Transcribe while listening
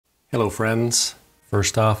Hello friends.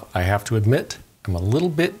 First off, I have to admit, I'm a little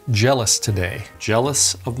bit jealous today.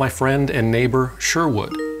 Jealous of my friend and neighbor,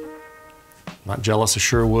 Sherwood. Not jealous of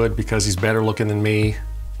Sherwood because he's better looking than me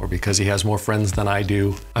or because he has more friends than I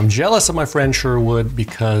do. I'm jealous of my friend Sherwood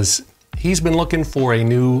because he's been looking for a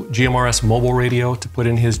new GMRS mobile radio to put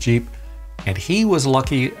in his Jeep, and he was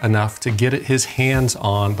lucky enough to get his hands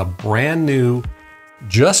on the brand new,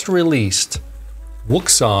 just released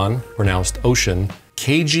Wouxun, pronounced Ocean,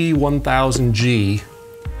 KG-1000G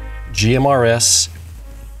GMRS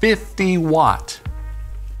 50-watt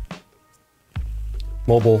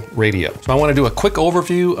mobile radio. So I want to do a quick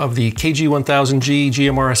overview of the KG-1000G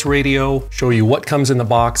GMRS radio, show you what comes in the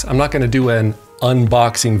box. I'm not going to do an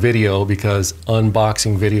unboxing video because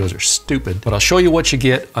unboxing videos are stupid, but I'll show you what you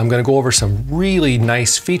get. I'm going to go over some really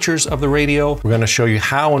nice features of the radio. We're going to show you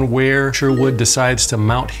how and where Sherwood decides to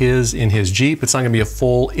mount his in his Jeep. It's not going to be a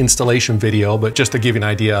full installation video, but just to give you an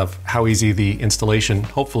idea of how easy the installation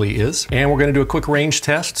hopefully is. And we're going to do a quick range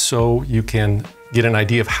test so you can get an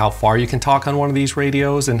idea of how far you can talk on one of these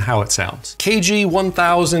radios and how it sounds.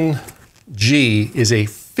 KG-1000G is a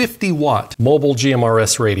 50-watt mobile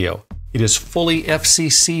GMRS radio. It is fully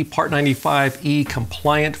FCC Part 95E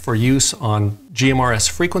compliant for use on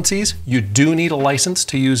GMRS frequencies. You do need a license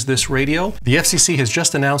to use this radio. The FCC has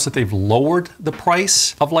just announced that they've lowered the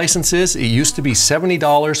price of licenses. It used to be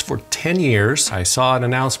 $70 for 10 years. I saw an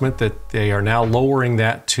announcement that they are now lowering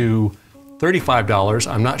that to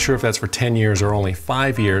 $35. I'm not sure if that's for 10 years or only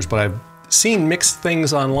 5 years, but I've seen mixed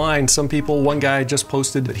things online. Some people, one guy just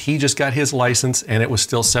posted that he just got his license and it was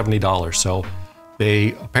still $70. So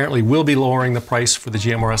they apparently will be lowering the price for the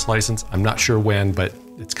GMRS license. I'm not sure when, but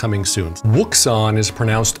it's coming soon. Wouxun is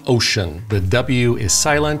pronounced Ocean. The W is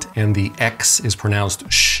silent and the X is pronounced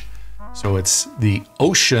sh. So it's the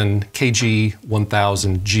Ocean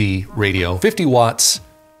KG-1000G radio. 50 watts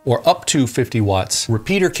or up to 50 watts,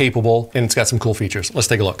 repeater capable, and it's got some cool features. Let's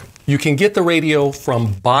take a look. You can get the radio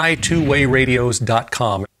from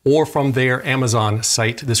BuyTwoWayRadios.com or from their Amazon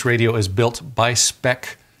site. This radio is built by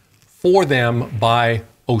spec for them by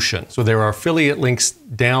Ocean. So there are affiliate links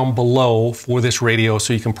down below for this radio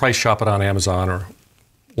so you can price shop it on Amazon or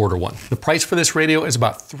order one. The price for this radio is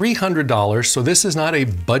about $300, so this is not a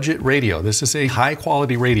budget radio. This is a high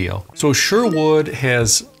quality radio. So Sherwood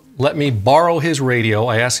has let me borrow his radio.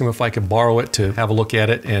 I asked him if I could borrow it to have a look at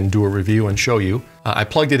it and do a review and show you. I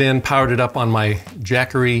plugged it in, powered it up on my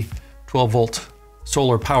Jackery 12-volt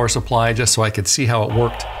solar power supply just so I could see how it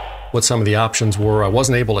worked, what some of the options were. I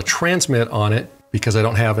wasn't able to transmit on it because I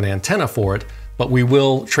don't have an antenna for it, but we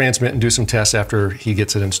will transmit and do some tests after he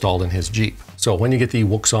gets it installed in his Jeep. So when you get the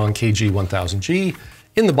Wouxun KG-1000G,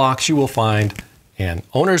 in the box you will find an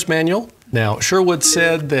owner's manual. Now, Sherwood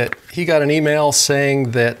said that he got an email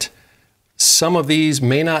saying that some of these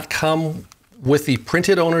may not come with the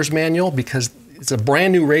printed owner's manual because it's a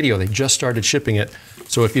brand new radio. They just started shipping it.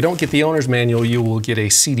 So if you don't get the owner's manual, you will get a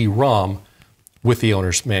CD-ROM with the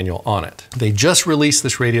owner's manual on it. They just released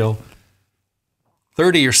this radio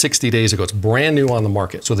 30 or 60 days ago. It's brand new on the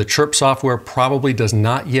market. So the Chirp software probably does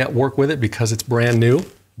not yet work with it because it's brand new,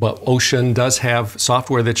 but Ocean does have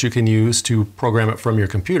software that you can use to program it from your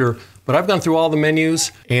computer. But I've gone through all the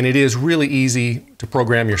menus and it is really easy to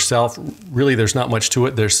program yourself. Really, there's not much to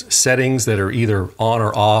it. There's settings that are either on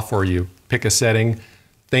or off, or you pick a setting.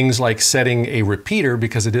 Things like setting a repeater,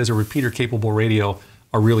 because it is a repeater capable radio,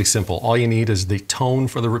 are really simple. All you need is the tone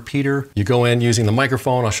for the repeater. You go in using the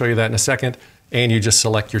microphone, I'll show you that in a second, and you just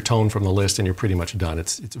select your tone from the list and you're pretty much done.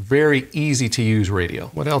 It's a very easy to use radio.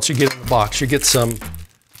 What else you get in the box? You get some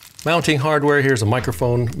mounting hardware. Here's a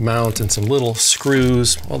microphone mount and some little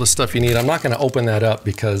screws, all the stuff you need. I'm not gonna open that up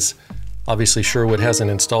because obviously Sherwood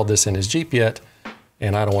hasn't installed this in his Jeep yet,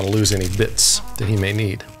 and I don't wanna lose any bits that he may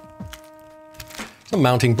need. A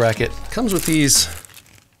mounting bracket. Comes with these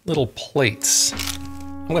little plates.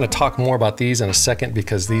 I'm going to talk more about these in a second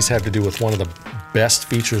because these have to do with one of the best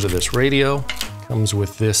features of this radio. Comes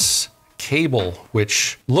with this cable,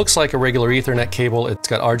 which looks like a regular Ethernet cable. It's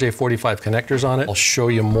got RJ45 connectors on it. I'll show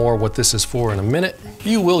you more what this is for in a minute.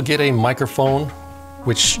 You will get a microphone,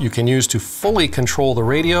 which you can use to fully control the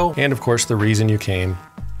radio. And of course, the reason you came,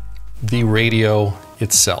 the radio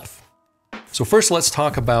itself. So first, let's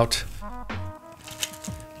talk about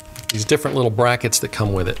these different little brackets that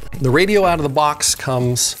come with it. The radio out of the box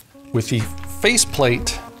comes with the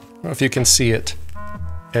faceplate, I don't know if you can see it,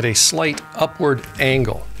 at a slight upward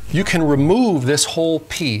angle. You can remove this whole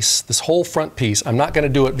piece, this whole front piece. I'm not gonna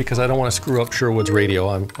do it because I don't wanna screw up Sherwood's radio.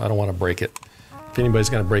 I don't wanna break it. If anybody's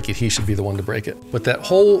gonna break it, he should be the one to break it. But that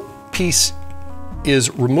whole piece is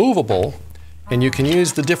removable, and you can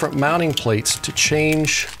use the different mounting plates to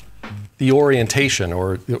change the orientation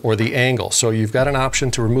or the angle. So you've got an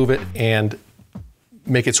option to remove it and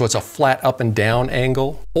make it so it's a flat up and down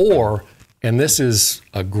angle, or, and this is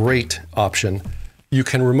a great option, you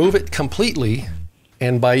can remove it completely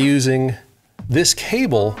and by using this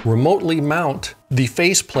cable remotely mount the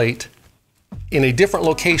faceplate in a different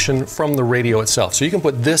location from the radio itself. So you can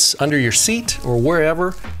put this under your seat or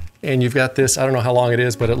wherever, and you've got this, I don't know how long it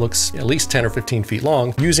is, but it looks at least 10 or 15 feet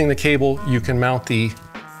long. Using the cable, you can mount the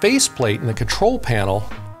faceplate and the control panel,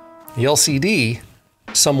 the LCD,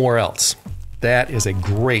 somewhere else. That is a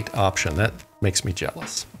great option. That makes me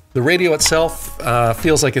jealous. The radio itself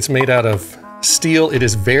feels like it's made out of steel. It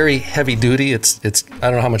is very heavy duty. It's I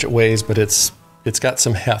don't know how much it weighs, but it's got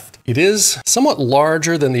some heft. It is somewhat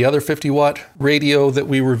larger than the other 50-watt radio that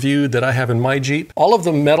we reviewed that I have in my Jeep. All of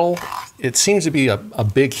the metal, it seems to be a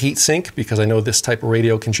big heat sink because I know this type of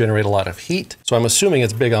radio can generate a lot of heat. So I'm assuming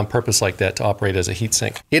it's big on purpose like that to operate as a heat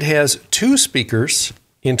sink. It has 2 speakers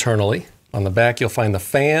internally. On the back, you'll find the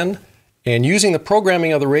fan. And using the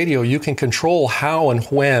programming of the radio, you can control how and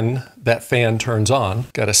when that fan turns on.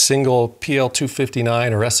 Got a single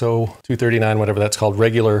PL259 or SO239, whatever that's called,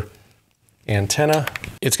 regular antenna.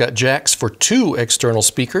 It's got jacks for 2 external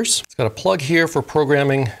speakers. It's got a plug here for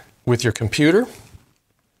programming with your computer.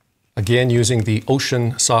 Again, using the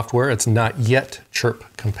Wouxun software. It's not yet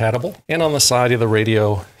chirp compatible. And on the side of the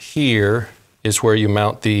radio here is where you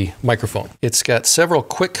mount the microphone. It's got several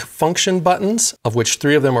quick function buttons, of which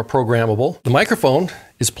 3 of them are programmable. The microphone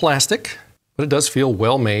is plastic, but it does feel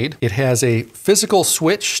well made. It has a physical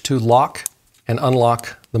switch to lock and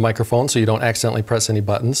unlock the microphone so you don't accidentally press any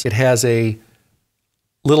buttons. It has a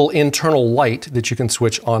little internal light that you can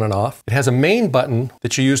switch on and off. It has a main button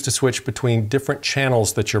that you use to switch between different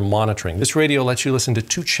channels that you're monitoring. This radio lets you listen to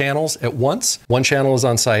 2 channels at once. One channel is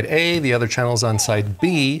on side A, the other channel is on side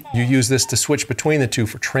B. You use this to switch between the 2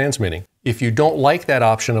 for transmitting. If you don't like that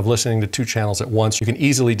option of listening to 2 channels at once, you can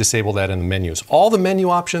easily disable that in the menus. All the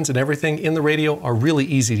menu options and everything in the radio are really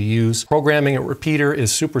easy to use. Programming a repeater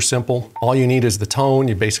is super simple. All you need is the tone.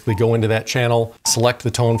 You basically go into that channel, select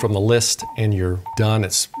the tone from the list, and you're done.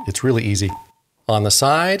 It's really easy. On the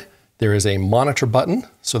side, there is a monitor button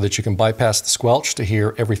so that you can bypass the squelch to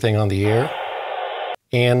hear everything on the air,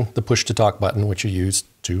 and the push to talk button, which you use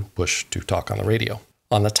to push to talk on the radio.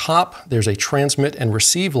 On the top, there's a transmit and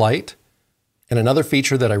receive light. And another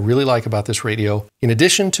feature that I really like about this radio, in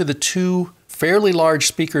addition to the 2 fairly large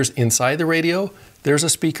speakers inside the radio, there's a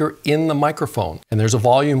speaker in the microphone, and there's a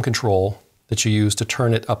volume control that you use to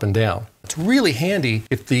turn it up and down. It's really handy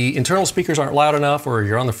if the internal speakers aren't loud enough or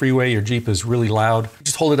you're on the freeway, your Jeep is really loud,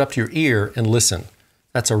 just hold it up to your ear and listen.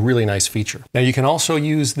 That's a really nice feature. Now you can also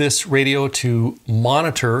use this radio to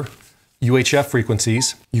monitor UHF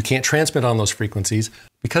frequencies. You can't transmit on those frequencies.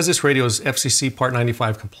 Because this radio is FCC Part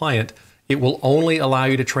 95 compliant, it will only allow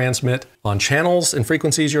you to transmit on channels and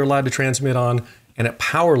frequencies you're allowed to transmit on and at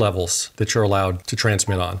power levels that you're allowed to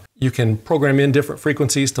transmit on. You can program in different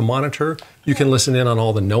frequencies to monitor. You can listen in on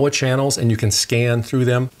all the NOAA channels and you can scan through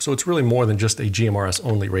them. So it's really more than just a GMRS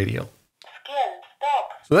only radio.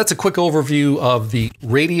 So that's a quick overview of the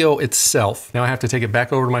radio itself. Now I have to take it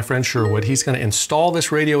back over to my friend Sherwood. He's going to install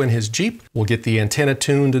this radio in his Jeep. We'll get the antenna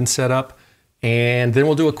tuned and set up. And then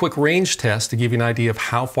we'll do a quick range test to give you an idea of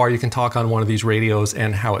how far you can talk on one of these radios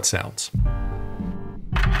and how it sounds.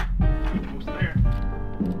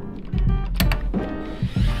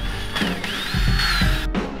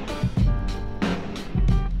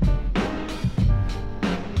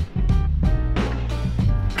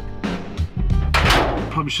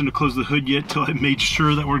 Probably shouldn't have closed the hood yet till I made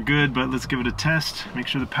sure that we're good, but let's give it a test. Make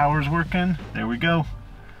sure the power's working. There we go.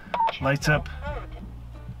 Lights up.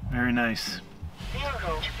 Very nice.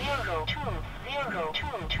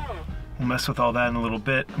 We'll mess with all that in a little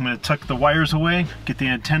bit. I'm going to tuck the wires away, get the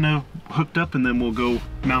antenna hooked up, and then we'll go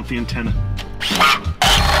mount the antenna.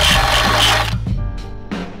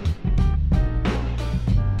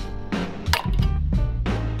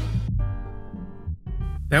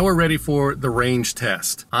 Now we're ready for the range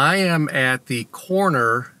test. I am at the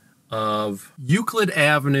corner of Euclid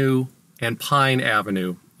Avenue and Pine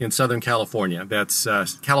Avenue in Southern California. That's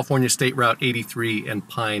California State Route 83 and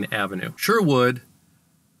Pine Avenue. Sherwood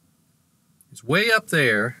is way up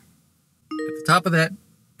there at the top of that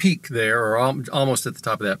peak there, or almost at the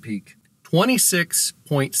top of that peak.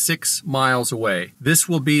 26.6 miles away. This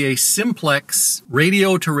will be a simplex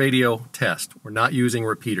radio-to-radio test. We're not using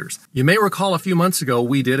repeaters. You may recall a few months ago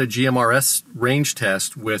we did a GMRS range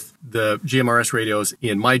test with the GMRS radios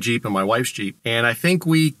in my Jeep and my wife's Jeep, and I think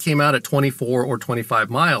we came out at 24 or 25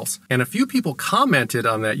 miles. And a few people commented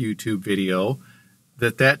on that YouTube video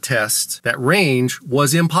that test, that range,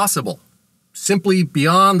 was impossible. simply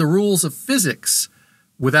beyond the rules of physics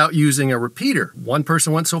without using a repeater. One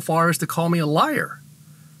person went so far as to call me a liar,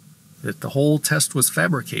 that the whole test was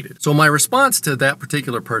fabricated. So my response to that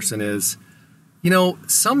particular person is, you know,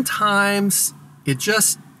 sometimes it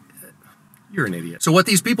just, you're an idiot. So what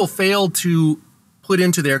these people failed to put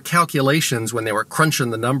into their calculations when they were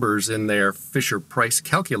crunching the numbers in their Fisher-Price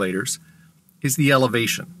calculators is the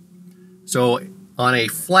elevation. So on a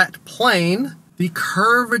flat plane, the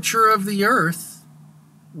curvature of the Earth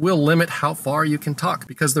will limit how far you can talk,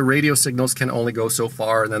 because the radio signals can only go so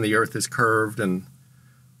far, and then the Earth is curved.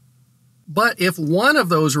 But if one of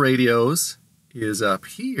those radios is up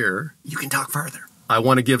here, you can talk further. I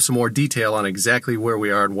want to give some more detail on exactly where we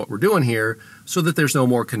are and what we're doing here so that there's no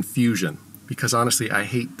more confusion, because honestly, I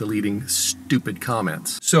hate deleting stupid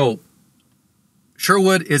comments. So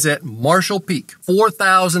Sherwood is at Marshall Peak,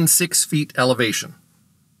 4,006 feet elevation.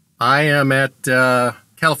 I am at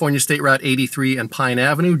California State Route 83 and Pine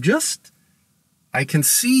Avenue. I can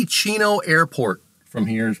see Chino Airport from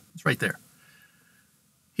here. It's right there.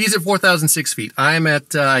 He's at 4,006 feet. I'm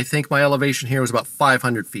at, I think my elevation here was about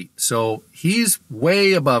 500 feet. So he's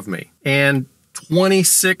way above me. And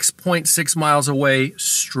 26.6 miles away,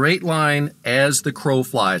 straight line as the crow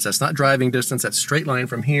flies. That's not driving distance, that's straight line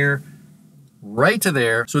from here right to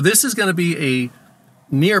there. So this is going to be a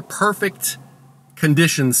near perfect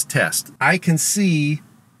conditions test. I can see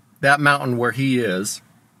that mountain where he is.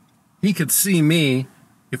 He could see me.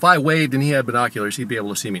 If I waved and he had binoculars, he'd be able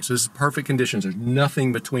to see me. So this is perfect conditions. There's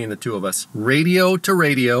nothing between the two of us. Radio to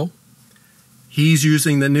radio. He's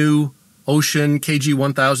using the new Wouxun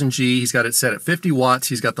KG-1000G. He's got it set at 50 watts.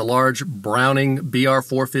 He's got the large Browning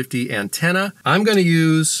BR450 antenna. I'm going to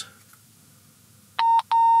use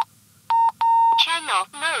channel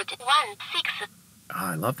mode 16.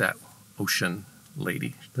 I love that Wouxun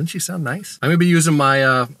lady. Doesn't she sound nice? I'm going to be using my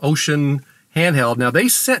Wouxun handheld. Now, they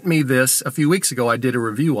sent me this a few weeks ago. I did a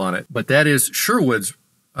review on it, but that is Sherwood's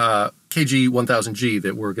KG-1000G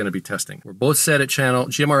that we're going to be testing. We're both set at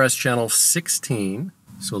GMRS channel 16.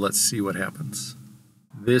 So let's see what happens.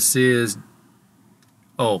 This is,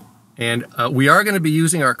 and we are going to be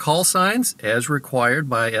using our call signs as required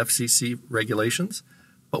by FCC regulations,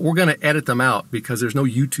 but we're going to edit them out because there's no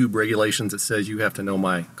YouTube regulations that says you have to know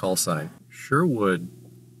my call sign. Sherwood,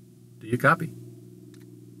 do you copy?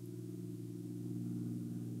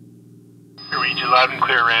 I read you loud and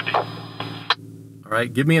clear, Randy. All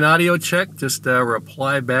right, give me an audio check. Just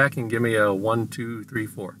reply back and give me a 1, 2, 3,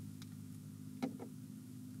 4.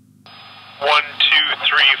 1, 2,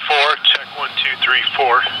 3, 4. Check 1, 2, 3,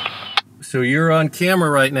 4. So you're on camera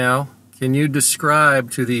right now. Can you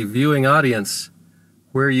describe to the viewing audience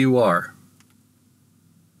where you are?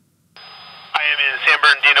 I am in San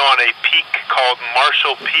Bernardino on a peak called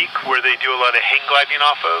Marshall Peak, where they do a lot of hang gliding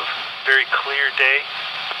off of. Very clear day.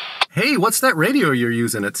 Hey, what's that radio you're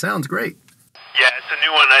using? It sounds great. Yeah, it's a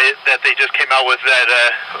new one that they just came out with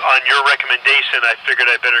that on your recommendation. I figured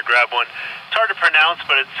I better grab one. It's hard to pronounce,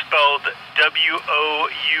 but it's spelled W-O-U-X-U-N.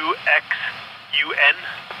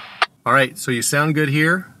 All right, so you sound good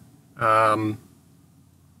here. I'm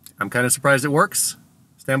kind of surprised it works.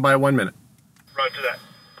 Stand by 1 minute. Roger that.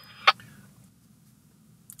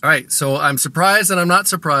 All right, so I'm surprised and I'm not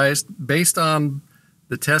surprised. Based on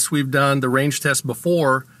the tests we've done, the range test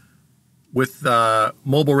before, with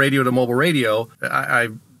mobile radio to mobile radio,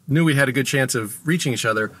 I knew we had a good chance of reaching each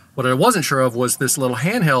other. What I wasn't sure of was this little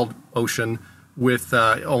handheld Wouxun with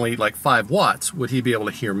only like 5 watts. Would he be able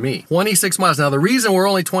to hear me? 26 miles. Now, the reason we're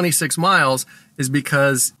only 26 miles is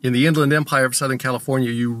because in the Inland Empire of Southern California,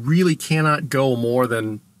 you really cannot go more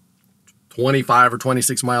than 25 or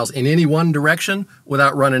 26 miles in any one direction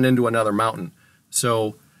without running into another mountain.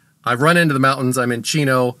 So I've run into the mountains. I'm in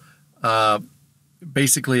Chino,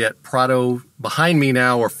 basically at Prado. Behind me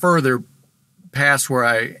now, or further past where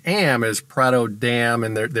I am, is Prado Dam,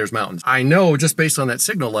 and there's mountains. I know just based on that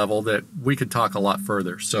signal level that we could talk a lot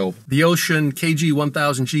further. So the Wouxun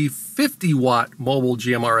KG-1000G 50 watt mobile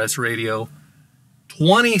GMRS radio,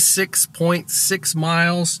 26.6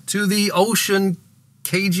 miles to the Wouxun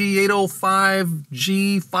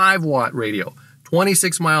KG-805G 5 watt radio,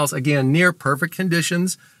 26 miles, again, near perfect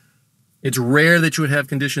conditions. It's rare that you would have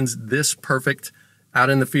conditions this perfect out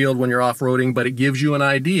in the field when you're off-roading, but it gives you an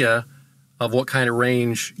idea of what kind of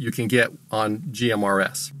range you can get on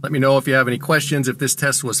GMRS. Let me know if you have any questions, if this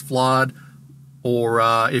test was flawed, or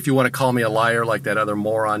if you want to call me a liar like that other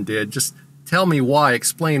moron did. Just tell me why,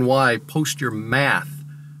 explain why, post your math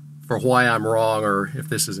for why I'm wrong, or if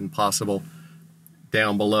this is impossible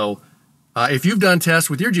down below. If you've done tests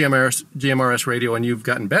with your GMRS radio and you've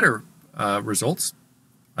gotten better results,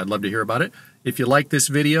 I'd love to hear about it. If you like this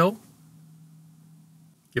video,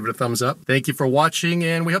 give it a thumbs up. Thank you for watching,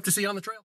 and we hope to see you on the trail.